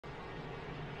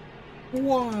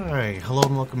Why, hello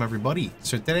and welcome everybody.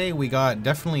 So today we got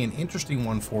definitely an interesting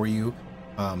one for you.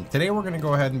 Today we're going to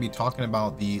go ahead and be talking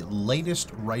about the latest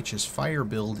Righteous Fire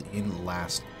build in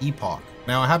last Epoch.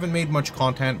 Now I haven't made much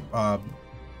content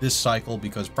this cycle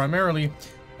because primarily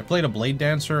I played a Blade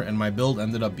Dancer and my build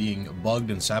ended up being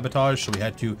bugged and sabotaged, so we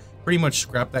had to pretty much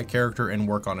scrap that character and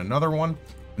work on another one.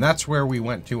 And that's where we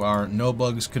went to our no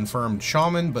bugs confirmed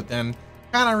Shaman, but then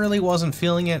kind of really wasn't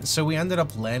feeling it, so we ended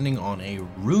up landing on a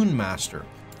Rune Master.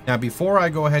 Now before I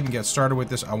go ahead and get started with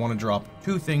this, I want to drop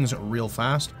two things real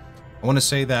fast. I want to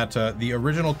say that the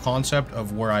original concept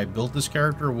of where I built this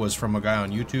character was from a guy on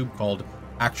YouTube called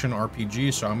Action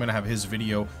RPG, so I'm going to have his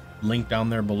video linked down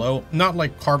there below. Not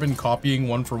like carbon copying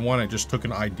one for one, I just took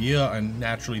an idea and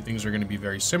naturally things are going to be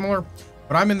very similar,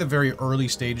 but I'm in the very early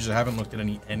stages. I haven't looked at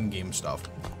any endgame stuff.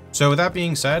 So with that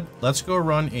being said, let's go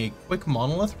run a quick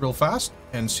monolith real fast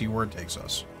and see where it takes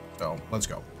us. So let's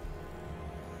go.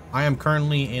 I am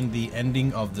currently in the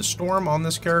ending of the storm on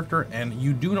this character, and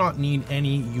you do not need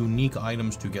any unique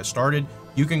items to get started.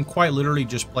 You can quite literally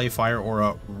just play Fire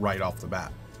Aura right off the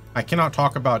bat. I cannot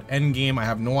talk about endgame. I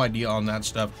have no idea on that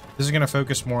stuff. This is going to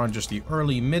focus more on just the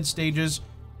early mid stages.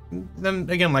 Then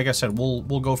again, like I said, we'll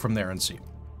go from there and see.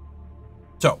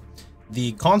 So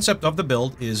the concept of the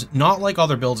build is not like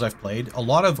other builds I've played. A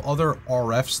lot of other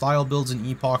RF style builds in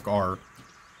Epoch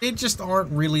they just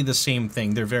aren't really the same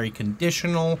thing. They're very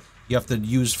conditional. You have to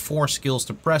use 4 skills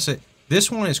to press it. This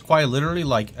one is quite literally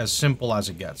like as simple as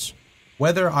it gets.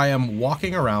 Whether I am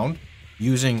walking around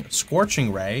using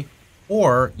Scorching Ray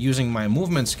or using my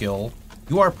movement skill,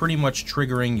 you are pretty much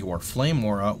triggering your Flame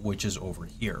Aura, which is over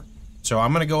here. So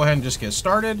I'm going to go ahead and just get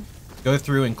started, go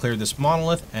through and clear this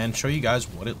monolith, and show you guys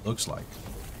what it looks like.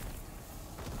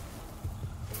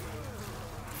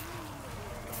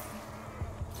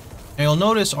 And you'll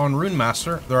notice on Rune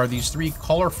Master, there are these 3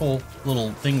 colorful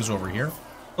little things over here.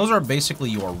 Those are basically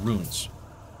your runes.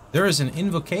 There is an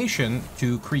invocation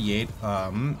to create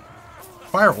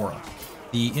Fire Aura.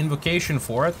 The invocation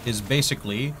for it is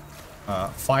basically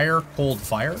Fire, Cold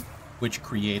Fire, which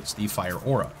creates the Fire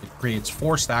Aura. It creates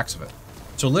 4 stacks of it.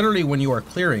 So literally when you are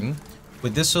clearing,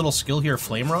 with this little skill here,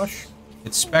 Flame Rush,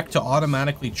 it's spec to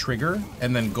automatically trigger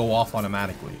and then go off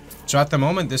automatically. So at the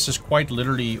moment, this is quite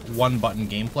literally one button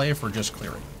gameplay for just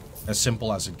clearing. As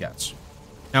simple as it gets.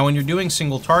 Now when you're doing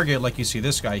single target, like you see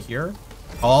this guy here,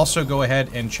 I'll also go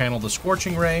ahead and channel the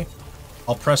Scorching Ray.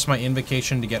 I'll press my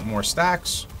invocation to get more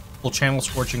stacks. We'll channel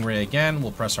Scorching Ray again.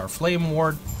 We'll press our Flame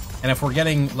Ward. And if we're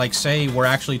getting, like say, we're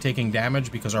actually taking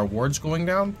damage because our ward's going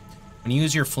down, when you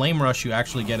use your Flame Rush, you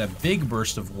actually get a big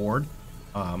burst of ward.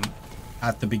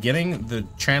 At the beginning, the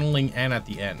channeling, and at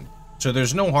the end. So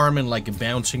there's no harm in like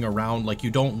bouncing around, like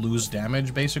you don't lose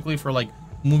damage basically for like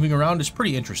moving around. It's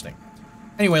pretty interesting.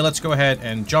 Anyway, let's go ahead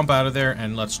and jump out of there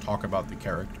and let's talk about the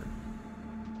character.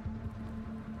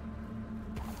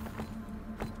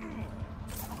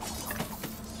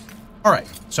 Alright,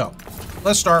 so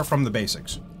let's start from the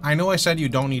basics. I know I said you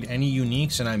don't need any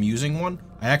uniques and I'm using one.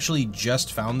 I actually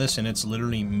just found this and it's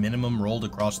literally minimum rolled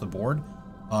across the board.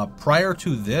 Prior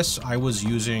to this, I was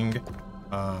using,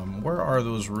 where are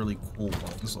those really cool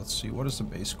ones? Let's see, what is the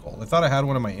base called? I thought I had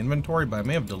one in my inventory, but I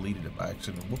may have deleted it by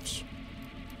accident. Whoops.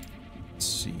 Let's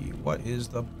see, what is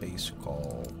the base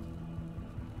called?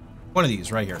 One of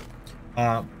these right here.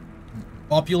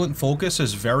 Opulent Focus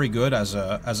is very good as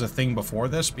a thing before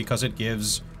this because it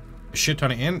gives a shit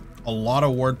ton of int, a lot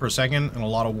of ward per second, and a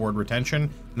lot of ward retention.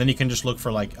 And then you can just look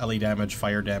for like LE damage,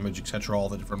 fire damage, etc., all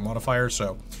the different modifiers.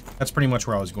 So that's pretty much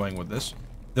where I was going with this.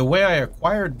 The way I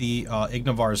acquired the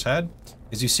Ignivar's Head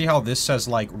is you see how this says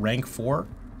like rank 4.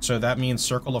 So that means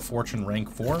Circle of Fortune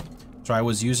rank 4. So I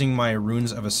was using my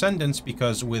Runes of Ascendance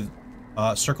because with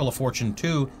Circle of Fortune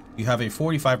 2, you have a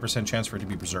 45% chance for it to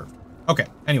be preserved. Okay,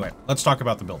 anyway, let's talk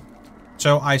about the build.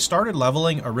 So I started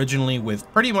leveling originally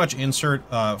with pretty much insert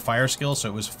fire skill, so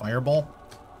it was Fireball.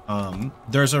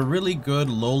 There's a really good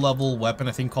low-level weapon,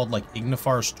 I think, called like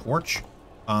Ignivar's Torch.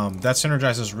 That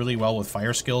synergizes really well with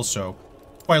fire skills, so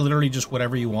quite literally just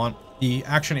whatever you want. The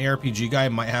Action ARPG guy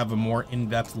might have a more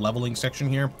in-depth leveling section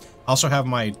here. I also have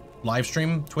my live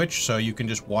stream Twitch, so you can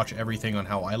just watch everything on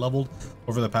how I leveled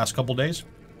over the past couple days.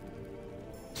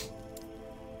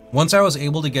 Once I was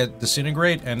able to get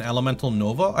Disintegrate and Elemental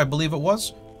Nova, I believe it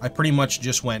was, I pretty much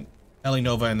just went Ele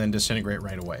Nova and then Disintegrate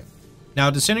right away. Now,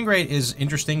 Disintegrate is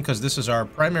interesting because this is our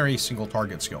primary single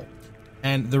target skill.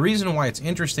 And the reason why it's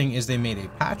interesting is they made a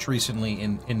patch recently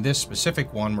in this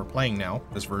specific one we're playing now,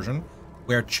 this version,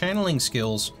 where channeling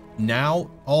skills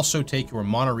now also take your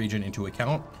mana regen into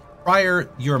account. Prior,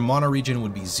 your mana regen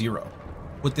would be 0.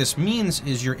 What this means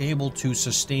is you're able to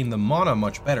sustain the mana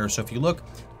much better. So if you look,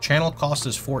 channel cost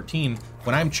is 14.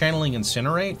 When I'm channeling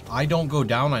Incinerate, I don't go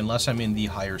down unless I'm in the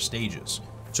higher stages.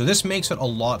 So this makes it a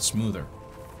lot smoother.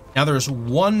 Now there's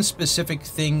one specific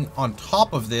thing on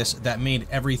top of this that made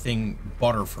everything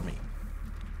butter for me.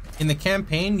 In the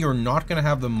campaign, you're not going to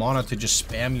have the mana to just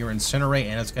spam your Incinerate,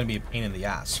 and it's going to be a pain in the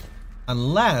ass.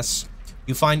 Unless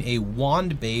you find a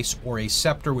wand base or a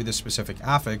scepter with a specific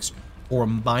affix or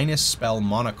minus spell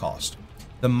mana cost.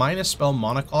 The minus spell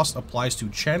mana cost applies to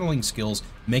channeling skills,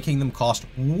 making them cost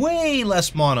way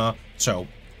less mana, so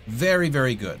very,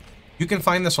 very good. You can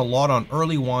find this a lot on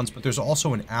early wands, but there's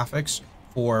also an affix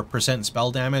for percent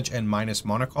spell damage and minus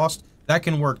mana cost. That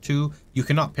can work too. You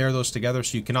cannot pair those together,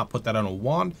 so you cannot put that on a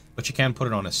wand, but you can put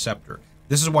it on a scepter.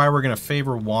 This is why we're going to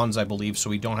favor wands, I believe, so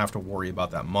we don't have to worry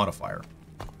about that modifier.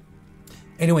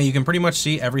 Anyway, you can pretty much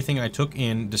see everything I took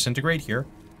in Disintegrate here.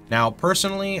 Now,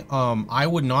 personally, I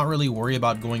would not really worry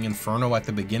about going Inferno at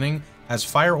the beginning, as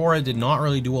Fire Aura did not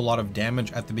really do a lot of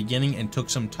damage at the beginning and took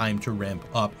some time to ramp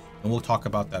up, and we'll talk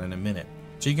about that in a minute.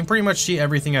 So you can pretty much see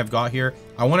everything I've got here.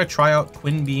 I want to try out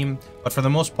Twin Beam, but for the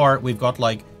most part, we've got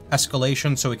like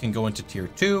escalation, so it can go into tier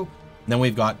 2, and then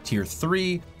we've got tier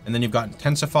 3, and then you've got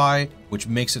Intensify, which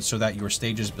makes it so that your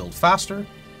stages build faster, and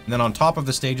then on top of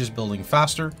the stages building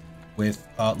faster, with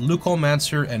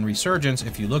Lucomancer and Resurgence,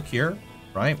 if you look here,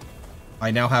 right,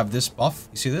 I now have this buff,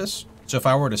 you see this? So if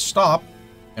I were to stop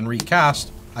and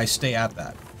recast, I stay at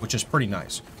that, which is pretty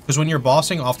nice. Because when you're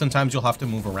bossing, oftentimes you'll have to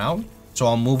move around, so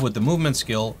I'll move with the movement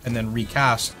skill, and then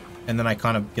recast, and then I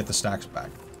kind of get the stacks back.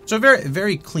 So very,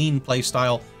 very clean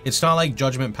playstyle. It's not like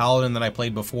Judgment Paladin that I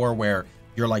played before where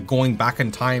you're like going back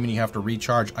in time and you have to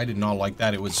recharge. I did not like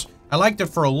that. I liked it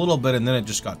for a little bit and then it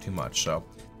just got too much. So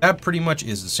that pretty much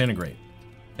is Disintegrate.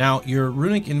 Now your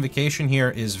Runic Invocation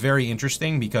here is very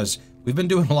interesting because we've been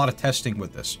doing a lot of testing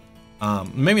with this.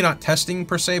 Maybe not testing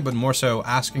per se, but more so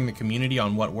asking the community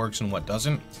on what works and what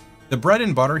doesn't. The bread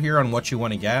and butter here on what you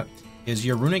want to get is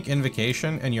your Runic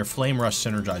Invocation and your Flame Rush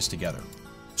synergized together.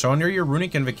 So under your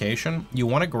Runic Invocation, you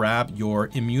want to grab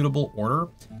your Immutable Order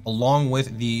along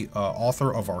with the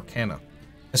Author of Arcana.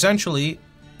 Essentially,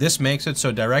 this makes it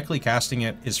so directly casting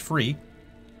it is free,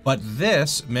 but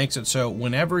this makes it so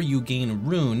whenever you gain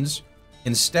runes,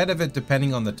 instead of it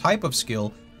depending on the type of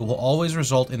skill, it will always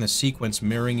result in the sequence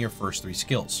mirroring your first 3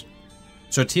 skills.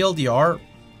 So TLDR,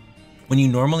 when you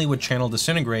normally would channel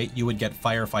Disintegrate, you would get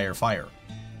Fire, Fire, Fire.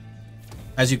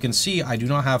 As you can see, I do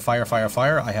not have Fire, Fire,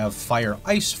 Fire. I have Fire,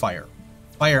 Ice, Fire.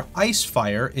 Fire, Ice,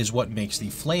 Fire is what makes the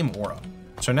Flame Aura.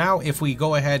 So now if we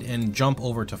go ahead and jump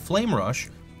over to Flame Rush,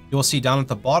 you'll see down at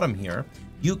the bottom here,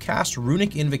 you cast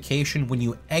Runic Invocation when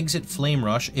you exit Flame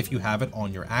Rush if you have it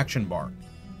on your action bar.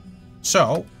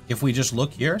 So if we just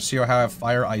look here, see how I have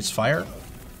Fire, Ice, Fire?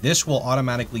 This will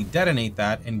automatically detonate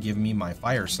that and give me my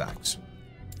fire stacks.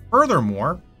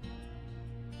 Furthermore,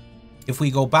 if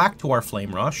we go back to our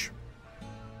Flame Rush,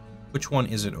 which one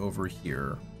is it over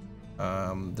here?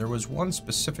 There was one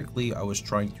specifically I was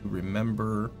trying to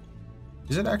remember.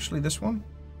 Is it actually this one?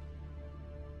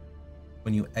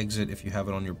 When you exit, if you have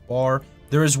it on your bar.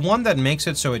 There is one that makes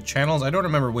it so it channels. I don't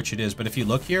remember which it is, but if you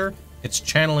look here, it's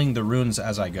channeling the runes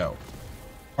as I go.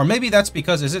 Or maybe that's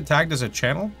because, is it tagged as a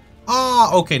channel?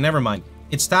 Ah, okay, never mind.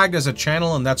 It's tagged as a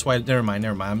channel, and that's why, never mind.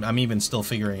 I'm even still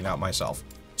figuring it out myself.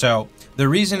 So the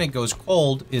reason it goes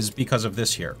cold is because of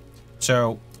this here.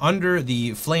 So under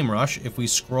the Flame Rush, if we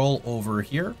scroll over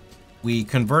here, we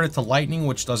convert it to lightning,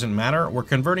 which doesn't matter. We're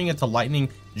converting it to lightning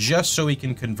just so we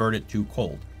can convert it to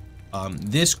cold.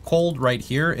 This cold right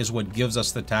here is what gives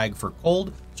us the tag for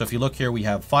cold. So if you look here, we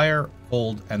have fire,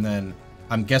 cold, and then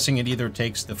I'm guessing it either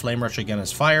takes the Flame Rush again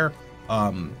as fire.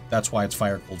 That's why it's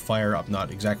fire, cold, fire. I'm not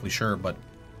exactly sure, but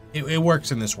it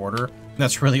works in this order. And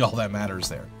that's really all that matters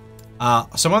there.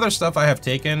 Some other stuff I have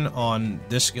taken on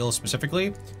this skill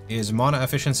specifically is mana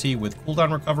efficiency with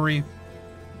cooldown recovery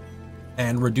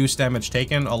and reduced damage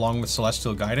taken along with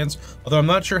Celestial Guidance. Although I'm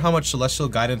not sure how much Celestial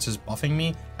Guidance is buffing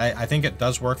me. I think it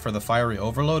does work for the Fiery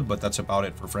Overload, but that's about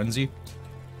it for Frenzy.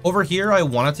 Over here, I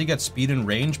wanted to get speed and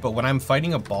range, but when I'm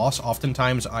fighting a boss,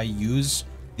 oftentimes I use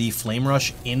the Flame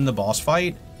Rush in the boss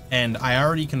fight, and I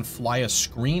already can fly a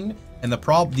screen. And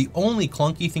the only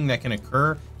clunky thing that can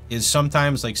occur is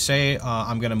sometimes, like say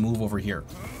I'm gonna move over here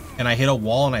and I hit a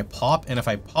wall and I pop, and if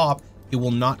I pop, it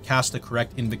will not cast the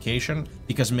correct invocation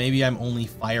because maybe I'm only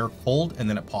fire cold and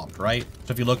then it popped, right?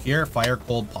 So if you look here, fire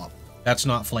cold pop. That's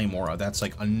not Flame Aura. That's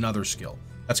like another skill.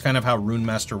 That's kind of how Rune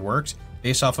Master works.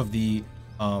 Based off of the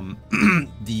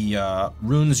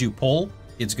runes you pull,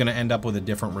 it's gonna end up with a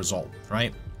different result,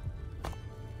 right?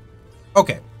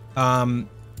 Okay.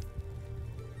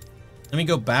 Let me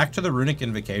go back to the Runic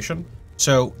Invocation.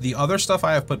 So the other stuff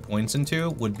I have put points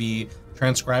into would be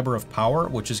Transcriber of Power,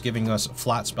 which is giving us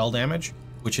flat spell damage,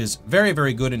 which is very,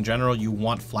 very good in general. You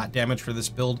want flat damage for this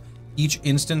build. Each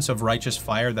instance of Righteous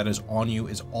Fire that is on you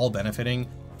is all benefiting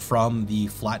from the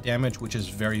flat damage, which is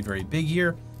very, very big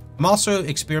here. I'm also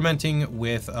experimenting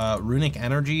with Runic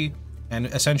Energy and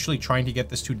essentially trying to get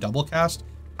this to double cast.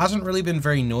 Hasn't really been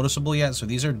very noticeable yet, so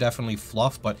these are definitely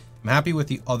fluff, but I'm happy with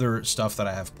the other stuff that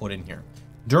I have put in here.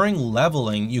 During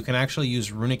leveling, you can actually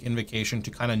use Runic Invocation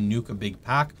to kind of nuke a big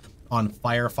pack on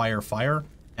fire, fire, fire,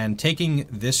 and taking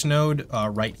this node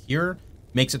right here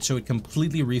makes it so it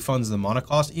completely refunds the mana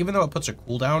cost. Even though it puts a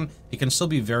cooldown, it can still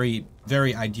be very,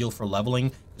 very ideal for leveling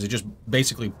because it just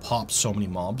basically pops so many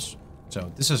mobs.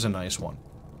 So this is a nice one.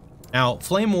 Now,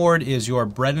 Flame Ward is your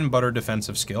bread and butter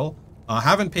defensive skill.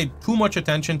 Haven't paid too much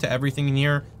attention to everything in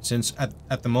here since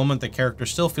at the moment the character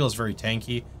still feels very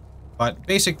tanky. But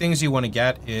basic things you want to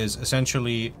get is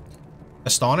essentially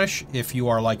Astonish if you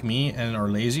are like me and are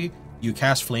lazy. You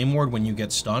cast Flame Ward when you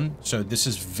get stunned. So this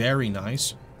is very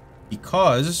nice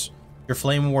because your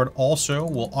Flame Ward also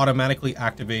will automatically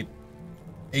activate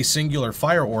a singular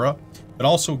Fire Aura, but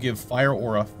also give Fire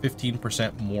Aura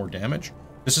 15% more damage.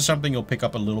 This is something you'll pick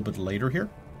up a little bit later here.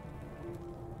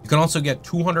 You can also get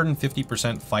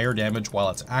 250% fire damage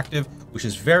while it's active, which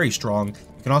is very strong.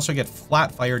 You can also get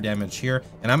flat fire damage here,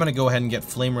 and I'm going to go ahead and get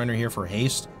Flame Runner here for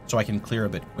haste so I can clear a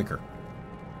bit quicker.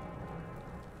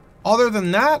 Other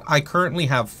than that, I currently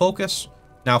have Focus.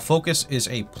 Now, Focus is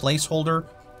a placeholder.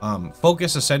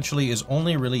 Focus essentially is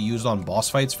only really used on boss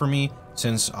fights for me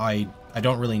since I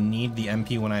don't really need the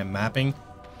MP when I'm mapping.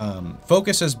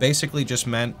 Focus is basically just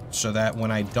meant so that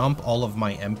when I dump all of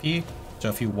my MP, so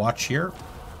if you watch here,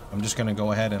 I'm just going to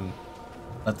go ahead and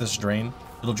let this drain.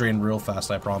 It'll drain real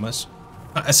fast, I promise.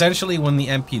 Essentially, when the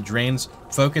MP drains,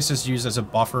 Focus is used as a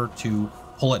buffer to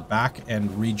pull it back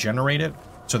and regenerate it,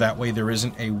 so that way there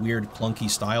isn't a weird clunky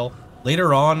style.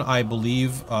 Later on, I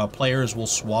believe players will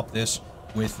swap this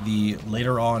with the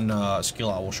later on skill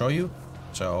I will show you.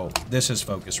 So this is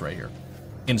Focus right here.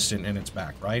 Instant and it's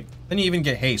back, right? Then you even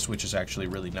get haste, which is actually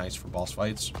really nice for boss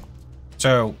fights.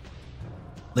 So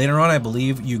later on, I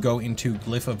believe you go into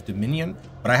Glyph of Dominion,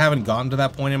 but I haven't gotten to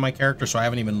that point in my character, so I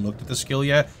haven't even looked at the skill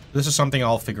yet. This is something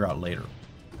I'll figure out later.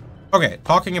 Okay,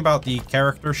 talking about the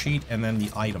character sheet and then the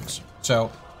items.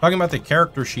 So talking about the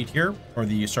character sheet here, or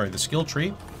the skill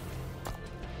tree.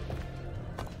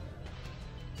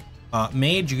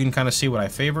 Mage, you can kind of see what I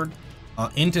favored.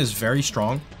 Int is very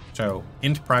strong. So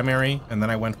Int primary, and then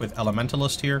I went with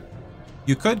Elementalist here.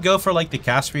 You could go for like the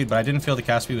cast speed, but I didn't feel the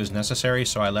cast speed was necessary,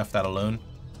 so I left that alone.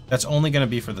 That's only going to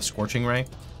be for the Scorching Ray.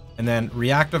 And then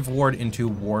Reactive Ward into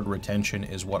Ward Retention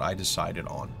is what I decided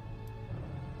on.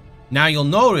 Now you'll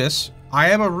notice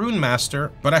I am a Rune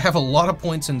Master, but I have a lot of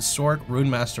points in Sork, Rune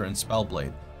Master, and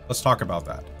Spellblade. Let's talk about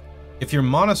that. If your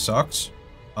mana sucks,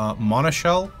 Mana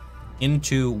Shell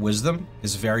into Wisdom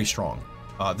is very strong.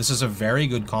 This is a very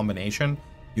good combination.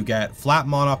 You get flat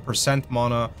mana, percent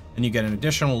mana, and you get an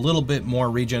additional little bit more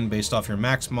regen based off your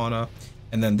max mana.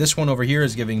 And then this one over here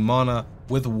is giving mana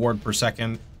with ward per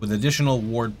second, with additional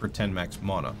ward per 10 max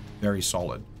mana. Very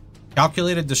solid.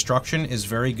 Calculated Destruction is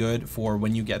very good for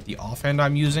when you get the offhand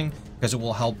I'm using, because it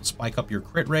will help spike up your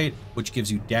crit rate, which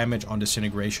gives you damage on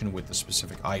disintegration with the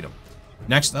specific item.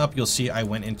 Next up, you'll see I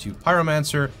went into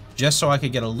Pyromancer, just so I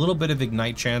could get a little bit of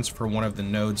ignite chance for one of the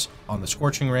nodes on the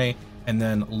Scorching Ray, and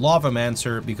then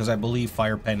Lavamancer, because I believe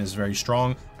Fire Pen is very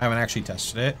strong. I haven't actually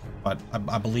tested it, but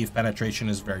I believe penetration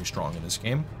is very strong in this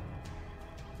game.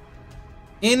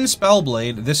 In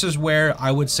Spellblade, this is where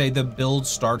I would say the build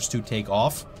starts to take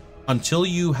off. Until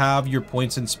you have your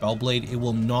points in Spellblade, it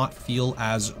will not feel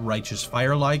as Righteous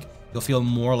Fire-like. You'll feel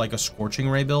more like a Scorching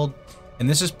Ray build. And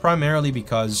this is primarily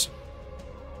because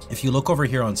if you look over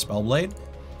here on Spellblade,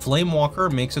 Flame Walker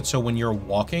makes it so when you're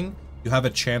walking, you have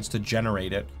a chance to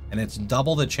generate it, and it's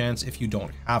double the chance if you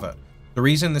don't have it. The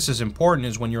reason this is important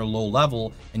is when you're low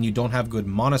level and you don't have good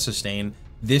mana sustain,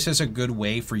 this is a good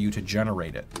way for you to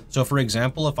generate it. So for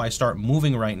example, if I start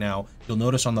moving right now, you'll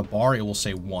notice on the bar it will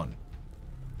say 1.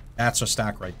 That's a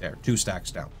stack right there. 2 stacks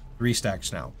down, 3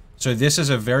 stacks now. So this is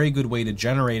a very good way to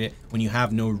generate it when you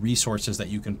have no resources that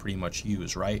you can pretty much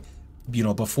use, right? You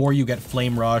know, before you get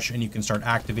Flame Rush and you can start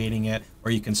activating it, or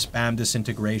you can spam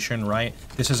Disintegration, right?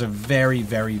 This is a very,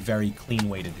 very, very clean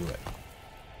way to do it.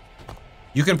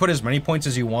 You can put as many points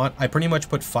as you want. I pretty much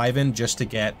put 5 in just to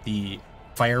get the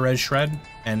Fire Res Shred,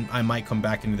 and I might come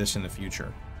back into this in the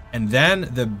future. And then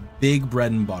the big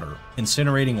bread and butter,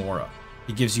 Incinerating Aura.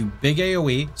 It gives you big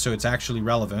AoE, so it's actually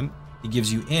relevant. It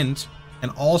gives you Int,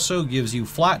 and also gives you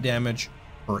flat damage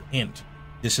for Int.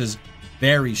 This is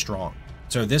very strong.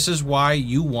 So this is why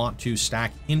you want to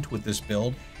stack int with this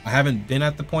build. I haven't been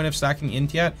at the point of stacking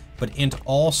int yet, but int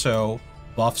also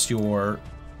buffs your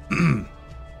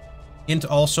int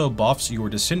also buffs your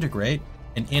disintegrate,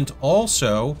 and int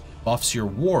also buffs your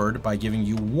ward by giving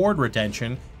you ward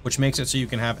retention, which makes it so you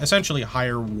can have essentially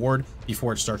higher ward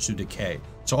before it starts to decay.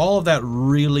 So all of that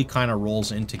really kind of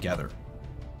rolls in together.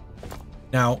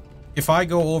 Now, if I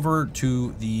go over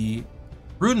to the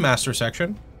Rune Master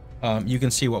section, you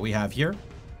can see what we have here.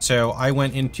 So I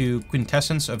went into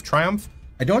Quintessence of Triumph.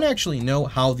 I don't actually know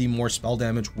how the more spell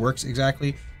damage works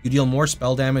exactly. You deal more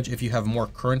spell damage if you have more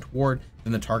current ward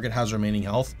than the target has remaining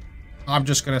health. I'm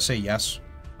just going to say yes.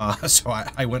 So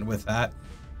I went with that.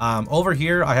 Over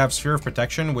here, I have Sphere of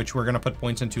Protection, which we're going to put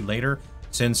points into later,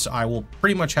 since I will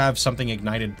pretty much have something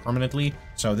ignited permanently.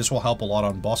 So this will help a lot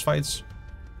on boss fights.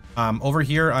 Over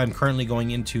here, I'm currently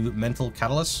going into Mental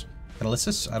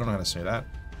Catalysis. I don't know how to say that.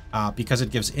 Because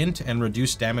it gives int and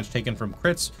reduced damage taken from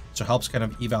crits, so helps kind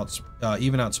of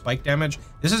even out spike damage.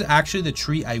 This is actually the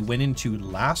tree I went into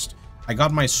last. I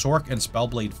got my Sork and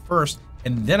Spellblade first,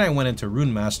 and then I went into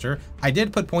Rune Master. I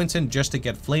did put points in just to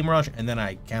get Flame Rush, and then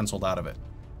I canceled out of it.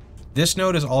 This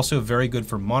node is also very good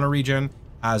for mono regen,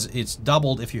 as it's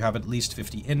doubled if you have at least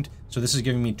 50 int, so this is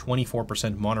giving me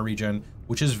 24% mono regen,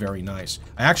 which is very nice.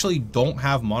 I actually don't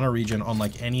have mono regen on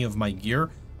like any of my gear.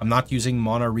 I'm not using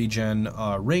mono regen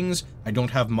rings. I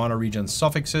don't have mono regen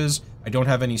suffixes. I don't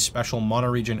have any special mono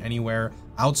regen anywhere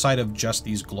outside of just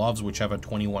these gloves, which have a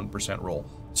 21% roll.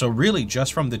 So really,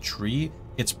 just from the tree,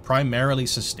 it's primarily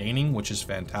sustaining, which is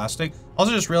fantastic.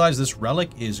 Also just realized this relic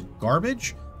is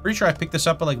garbage. Pretty sure I picked this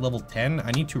up at like level 10.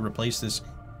 I need to replace this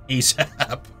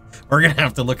ASAP. We're gonna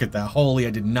have to look at that. Holy,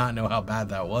 I did not know how bad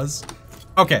that was.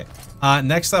 Okay,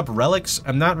 next up, relics.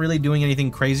 I'm not really doing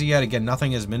anything crazy yet. Again,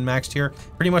 nothing is min-maxed here.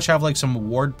 Pretty much have like some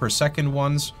ward per second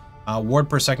ones. Ward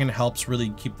per second helps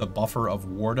really keep the buffer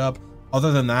of ward up.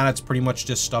 Other than that, it's pretty much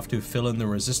just stuff to fill in the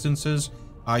resistances.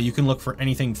 You can look for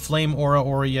anything flame aura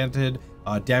oriented,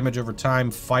 damage over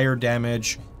time, fire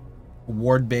damage,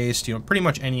 ward based, you know, pretty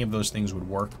much any of those things would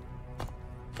work.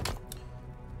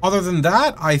 Other than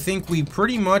that, I think we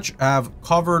pretty much have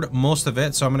covered most of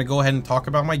it. So I'm going to go ahead and talk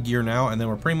about my gear now, and then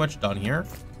we're pretty much done here.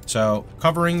 So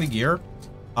covering the gear,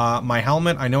 my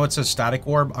helmet, I know it says static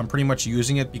orb. I'm pretty much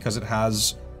using it because it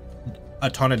has a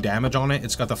ton of damage on it.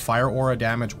 It's got the fire aura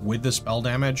damage with the spell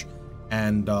damage,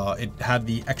 and it had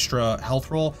the extra health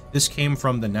roll. This came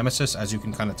from the Nemesis, as you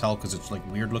can kind of tell, because it's like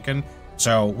weird looking.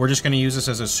 So we're just going to use this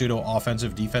as a pseudo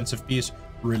offensive defensive piece.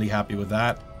 Really happy with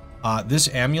that. This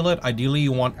amulet, ideally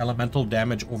you want elemental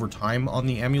damage over time on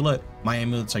the amulet. My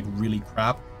amulet's like really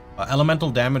crap. Elemental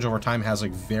damage over time has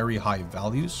like very high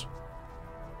values.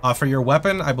 For your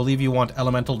weapon, I believe you want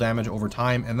elemental damage over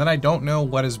time, and then I don't know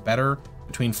what is better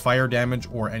between fire damage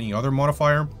or any other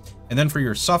modifier. And then for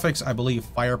your suffix, I believe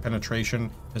fire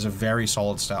penetration is a very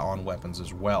solid stat on weapons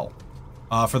as well.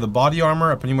 For the body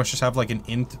armor, I pretty much just have like an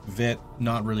int vit,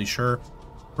 not really sure.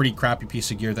 Pretty crappy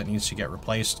piece of gear that needs to get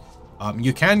replaced.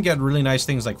 You can get really nice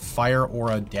things like fire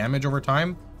aura damage over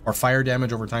time, or fire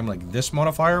damage over time like this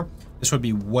modifier. This would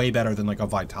be way better than like a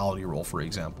vitality roll, for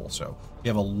example. So you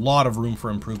have a lot of room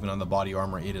for improvement on the body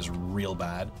armor. It is real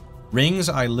bad. Rings,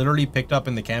 I literally picked up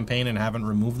in the campaign and haven't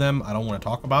removed them. I don't want to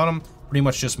talk about them. Pretty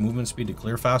much just movement speed to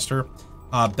clear faster.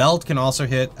 Belt can also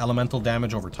hit elemental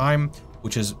damage over time,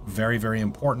 which is very, very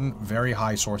important. Very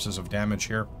high sources of damage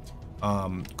here.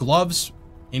 Gloves,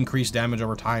 increased damage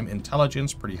over time.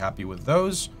 Intelligence, pretty happy with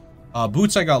those.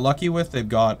 Boots I got lucky with. They've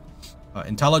got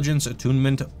intelligence,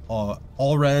 attunement,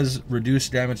 all res,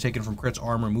 reduced damage taken from crits,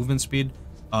 armor, movement speed.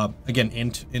 Again,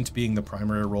 int being the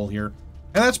primary role here.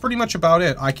 And that's pretty much about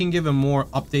it. I can give a more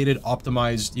updated,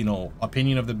 optimized, you know,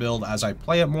 opinion of the build as I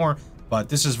play it more, but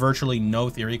this is virtually no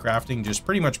theory crafting, just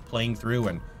pretty much playing through,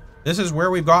 and this is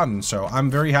where we've gotten. So I'm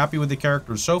very happy with the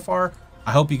characters so far.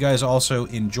 I hope you guys also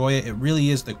enjoy it. It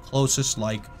really is the closest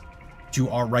like to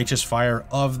our Righteous Fire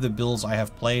of the builds I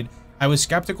have played. I was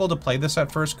skeptical to play this at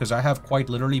first because I have quite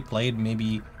literally played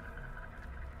maybe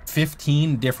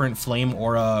 15 different Flame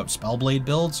Aura Spellblade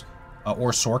builds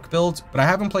or Sork builds, but I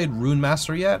haven't played Rune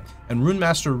Master yet, and Rune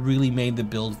Master really made the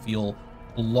build feel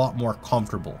a lot more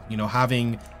comfortable. You know,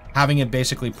 having it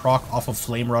basically proc off of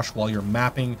Flame Rush while you're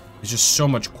mapping is just so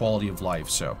much quality of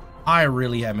life. So I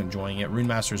really am enjoying it. Rune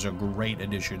Master is a great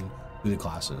addition to the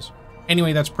classes.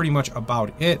 Anyway, that's pretty much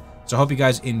about it. So I hope you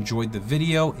guys enjoyed the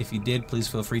video. If you did, please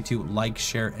feel free to like,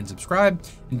 share, and subscribe.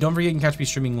 And don't forget, you can catch me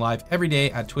streaming live every day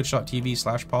at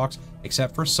twitch.tv/Pohx,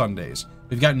 except for Sundays.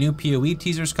 We've got new PoE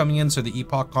teasers coming in, so the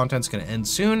Epoch content's going to end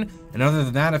soon. And other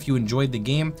than that, if you enjoyed the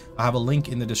game, I'll have a link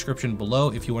in the description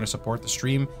below if you want to support the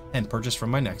stream and purchase from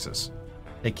my Nexus.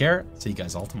 Take care. See you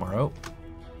guys all tomorrow.